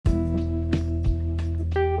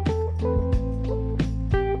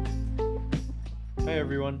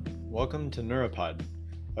everyone. Welcome to Neuropod,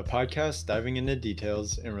 a podcast diving into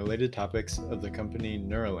details and related topics of the company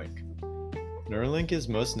Neuralink. Neuralink is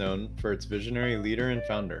most known for its visionary leader and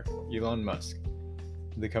founder, Elon Musk.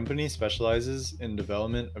 The company specializes in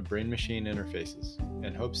development of brain-machine interfaces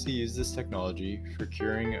and hopes to use this technology for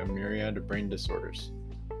curing a myriad of brain disorders,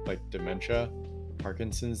 like dementia,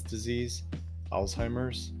 Parkinson's disease,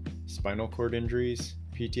 Alzheimer's, spinal cord injuries,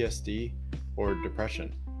 PTSD, or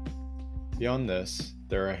depression. Beyond this,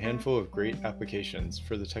 there are a handful of great applications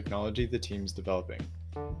for the technology the team's developing,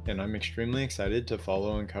 and I'm extremely excited to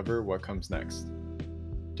follow and cover what comes next.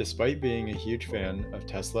 Despite being a huge fan of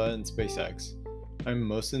Tesla and SpaceX, I'm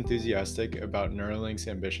most enthusiastic about Neuralink's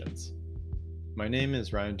ambitions. My name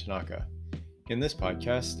is Ryan Tanaka. In this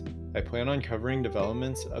podcast, I plan on covering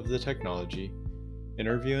developments of the technology,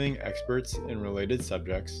 interviewing experts in related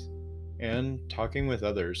subjects, and talking with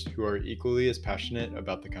others who are equally as passionate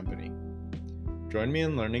about the company. Join me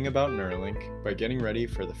in learning about Neuralink by getting ready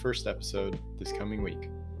for the first episode this coming week.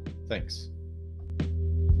 Thanks.